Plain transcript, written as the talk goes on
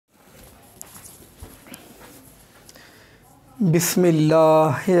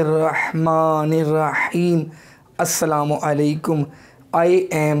Bismillahirrahmanirrahim. Assalamu alaikum. I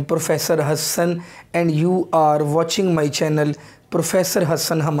am Professor Hassan and you are watching my channel Professor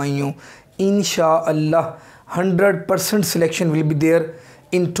Hassan Hamayu. Inshallah 100% selection will be there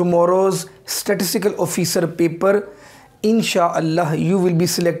in tomorrow's Statistical Officer paper. Inshallah you will be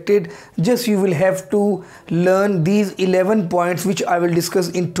selected. Just you will have to learn these 11 points which I will discuss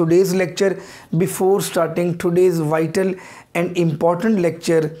in today's lecture. Before starting today's vital and important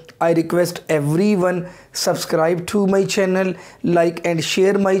lecture, I request everyone subscribe to my channel, like and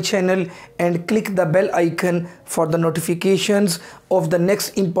share my channel, and click the bell icon for the notifications of the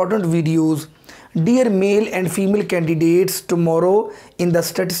next important videos. Dear male and female candidates, tomorrow in the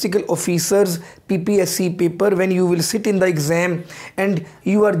Statistical Officers PPSC paper, when you will sit in the exam and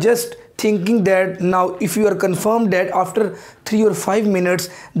you are just thinking that now if you are confirmed that after 3 or 5 minutes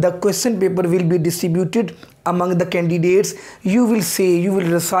the question paper will be distributed among the candidates, you will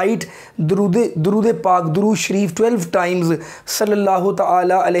recite Durood Pak, Durood Sharif 12 times, Sallallahu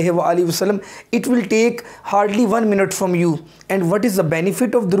Ta'ala Alaihi Wasallam. It will take hardly 1 minute from you. And what is the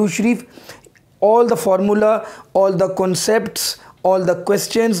benefit of Durood Sharif? All the formula, all the concepts, all the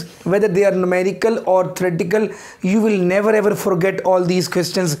questions, whether they are numerical or theoretical, you will never ever forget all these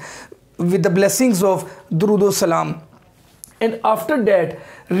questions with the blessings of Durood Salam. And after that,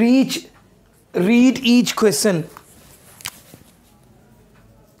 read each question.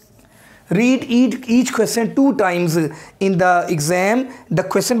 Read each question 2 times in the exam. The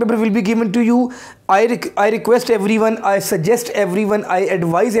question paper will be given to you. I request everyone, I suggest everyone, I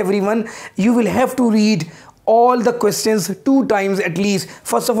advise everyone, you will have to read all the questions 2 times at least.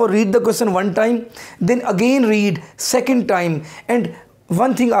 First of all, read the question 1 time, then again read 2nd time. And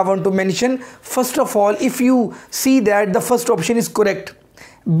one thing I want to mention, first of all, if you see that the first option is correct,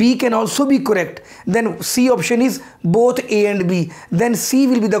 B can also be correct, then C option is both A and B, then C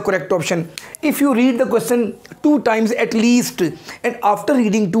will be the correct option. If you read the question 2 times at least, and after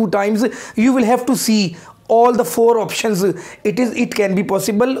reading 2 times you will have to see all the 4 options. It can be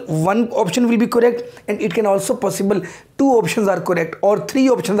possible 1 option will be correct, and it can also possible 2 options are correct, or 3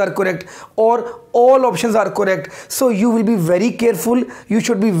 options are correct, or all options are correct. So you will be very careful, you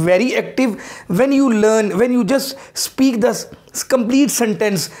should be very active when you learn, when you just speak the complete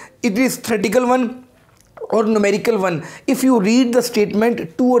sentence, it is theoretical one or numerical one. If you read the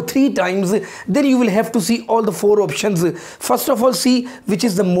statement 2 or 3 times, then you will have to see all the 4 options. First of all, see which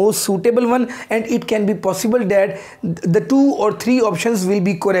is the most suitable one, and it can be possible that the 2 or 3 options will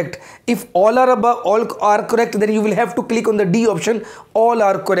be correct. If all are correct, then you will have to click on the D option, all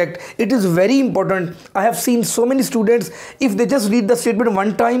are correct. It is very important. I have seen so many students, if they just read the statement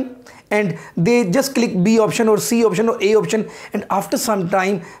 1 time and they just click B option or C option or A option, and after some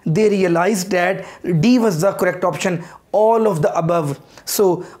time they realize that D was the correct option, all of the above.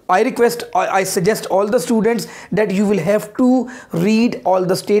 So I suggest all the students that you will have to read all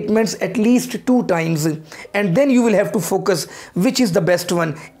the statements at least 2 times, and then you will have to focus which is the best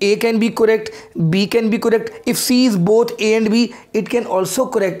one. A can be correct, B can be correct. If C is both A and B, it can also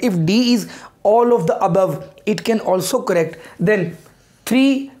correct. If D is all of the above, it can also correct. Then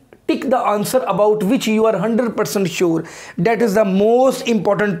 3, tick the answer about which you are 100% sure. That is the most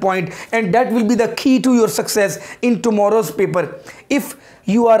important point, and that will be the key to your success in tomorrow's paper. If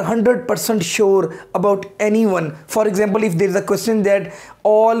you are 100% sure about anyone, for example, if there is a question that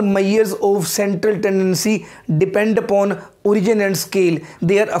all measures of central tendency depend upon origin and scale,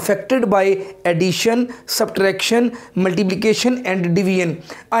 they are affected by addition, subtraction, multiplication and division,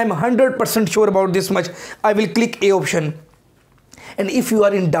 I am 100% sure about this much, I will click A option. And if you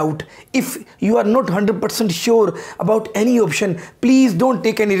are in doubt, if you are not 100% sure about any option, please don't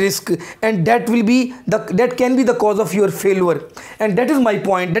take any risk, and that can be the cause of your failure. And that is my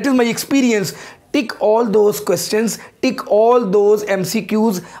point, that is my experience. Tick all those questions, tick all those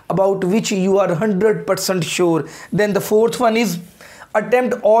MCQs about which you are 100% sure. Then the 4th one is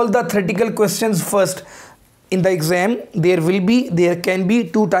attempt all the theoretical questions first. In the exam, there can be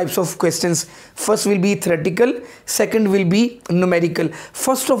 2 types of questions. First will be theoretical, second will be numerical.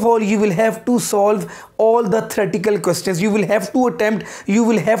 First of all, you will have to solve all the theoretical questions. You will have to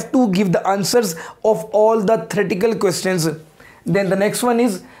give the answers of all the theoretical questions. Then the next one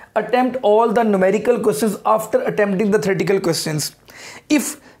is attempt all the numerical questions after attempting the theoretical questions.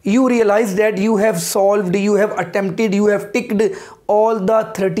 If you realize that you have solved, you have attempted, you have ticked all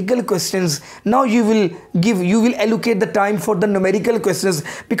the theoretical questions, now you will allocate the time for the numerical questions,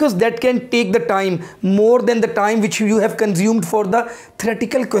 because that can take the time more than the time which you have consumed for the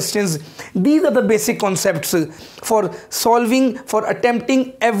theoretical questions. These are the basic concepts for solving, for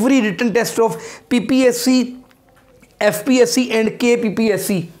attempting every written test of PPSC FPSC and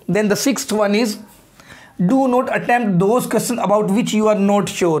KPPSC. Then the sixth one is, do not attempt those questions about which you are not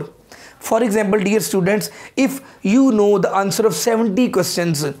sure. For example, dear students, if you know the answer of 70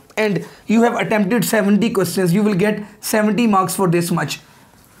 questions and you have attempted 70 questions, you will get 70 marks for this much.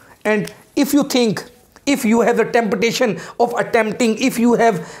 And if you think, if you have the temptation of attempting, if you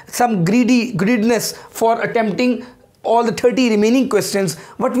have some greediness for attempting all the 30 remaining questions,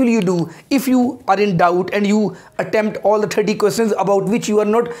 what will you do? If you are in doubt and you attempt all the 30 questions about which you are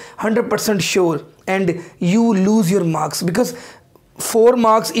not 100% sure, and you lose your marks, because 4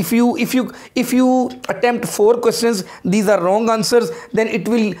 marks, if you attempt 4 questions, these are wrong answers, then it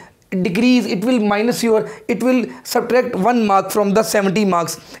will decrease, it will minus your, it will subtract 1 mark from the 70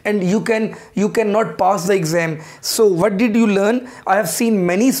 marks, and you cannot pass the exam. So what did you learn? I have seen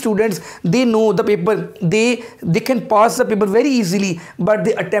many students, they know the paper, they can pass the paper very easily, but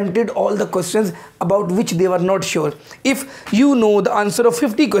they attempted all the questions about which they were not sure. If you know the answer of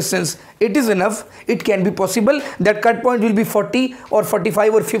 50 questions, it is enough, it can be possible that cut point will be 40 or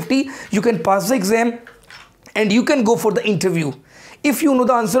 45 or 50. You can pass the exam and you can go for the interview. If you know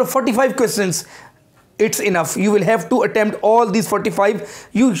the answer of 45 questions, it's enough. You will have to attempt all these 45.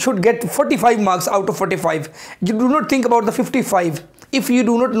 You should get 45 marks out of 45. You do not think about the 55. If you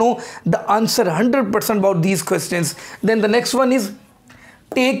do not know the answer 100% about these questions, then the next one is,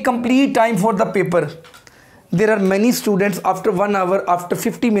 take complete time for the paper. There are many students, after 1 hour, after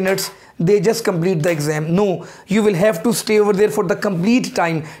 50 minutes, they just complete the exam. No, you will have to stay over there for the complete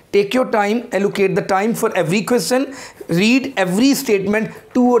time. Take your time, allocate the time for every question, read every statement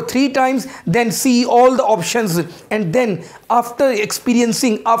 2 or 3 times, then see all the options, and then after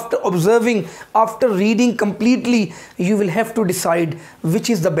experiencing, after observing, after reading completely, you will have to decide which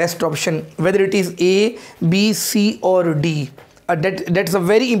is the best option, whether it is A, B, C or D. That's a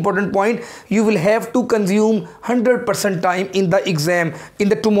very important point. You will have to consume 100% time in the exam, in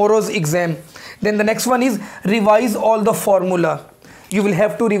the tomorrow's exam. Then the next one is, revise all the formula. You will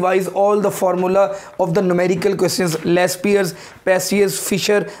have to revise all the formula of the numerical questions: Laspier's, Passier's,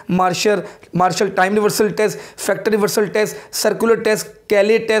 Fisher, Marshall time reversal test, factor reversal test, circular test,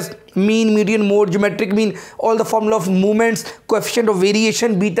 Cayley test, mean, median, mode, geometric mean, all the formula of movements, coefficient of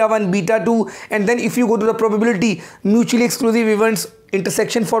variation, beta 1, beta 2, and then if you go to the probability, mutually exclusive events,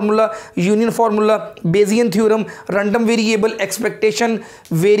 intersection formula, union formula, Bayesian theorem, random variable, expectation,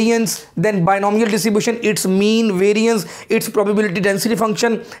 variance, then binomial distribution, its mean, variance, its probability density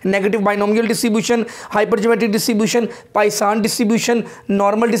function, negative binomial distribution, hypergeometric distribution, Poisson distribution,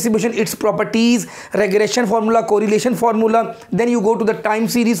 normal distribution, its properties, regression formula, correlation formula. Then you go to the time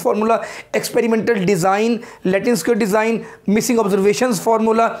series formula, experimental design, Latin square design, missing observations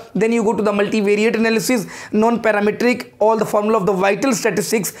formula. Then you go to the multivariate analysis, non-parametric, all the formula of the vital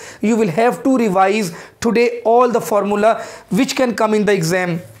statistics. You will have to revise today all the formula which can come in the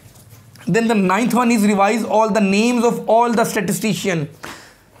exam. Then the ninth one is, revise all the names of all the statisticians.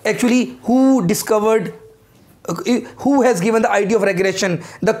 Actually, who discovered, who has given the idea of regression,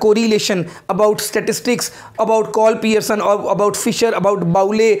 the correlation, about statistics, about Cole Pearson, about Fisher, about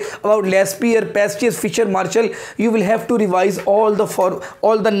Bowley, about Laspier, Pastier, Fisher, Marshall. You will have to revise all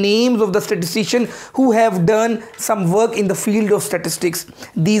the names of the statisticians who have done some work in the field of statistics.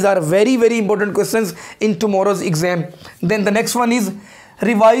 These are very, very important questions in tomorrow's exam. Then the next one is,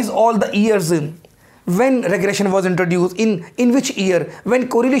 revise all the years. When regression was introduced, in which year? When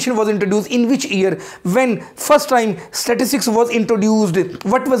correlation was introduced, in which year? When first time statistics was introduced,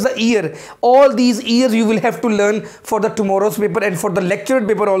 what was the year? All these years you will have to learn for the tomorrow's paper and for the lectured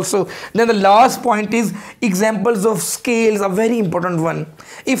paper also. Then the last point is, examples of scales, a very important one.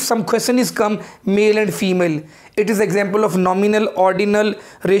 If some question is come, male and female, it is example of nominal, ordinal,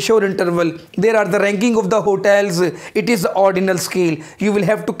 ratio or interval. There are the ranking of the hotels, it is the ordinal scale. You will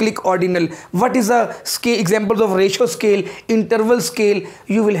have to click ordinal. What is a scale? Examples of ratio scale, interval scale.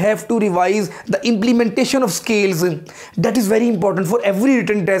 You will have to revise the implementation of scales. That is very important for every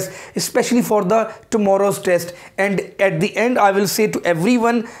written test, especially for the tomorrow's test. And at the end, I will say to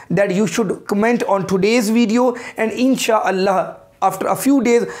everyone that you should comment on today's video, and inshallah, after a few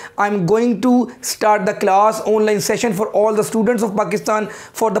days, I'm going to start the class online session for all the students of Pakistan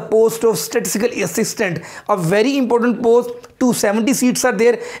for the post of statistical assistant. A very important post, 270 seats are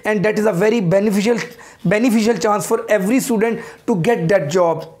there, and that is a very beneficial chance for every student to get that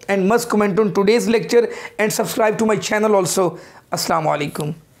job. And must comment on today's lecture and subscribe to my channel also. Assalamu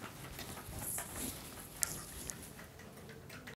alaikum.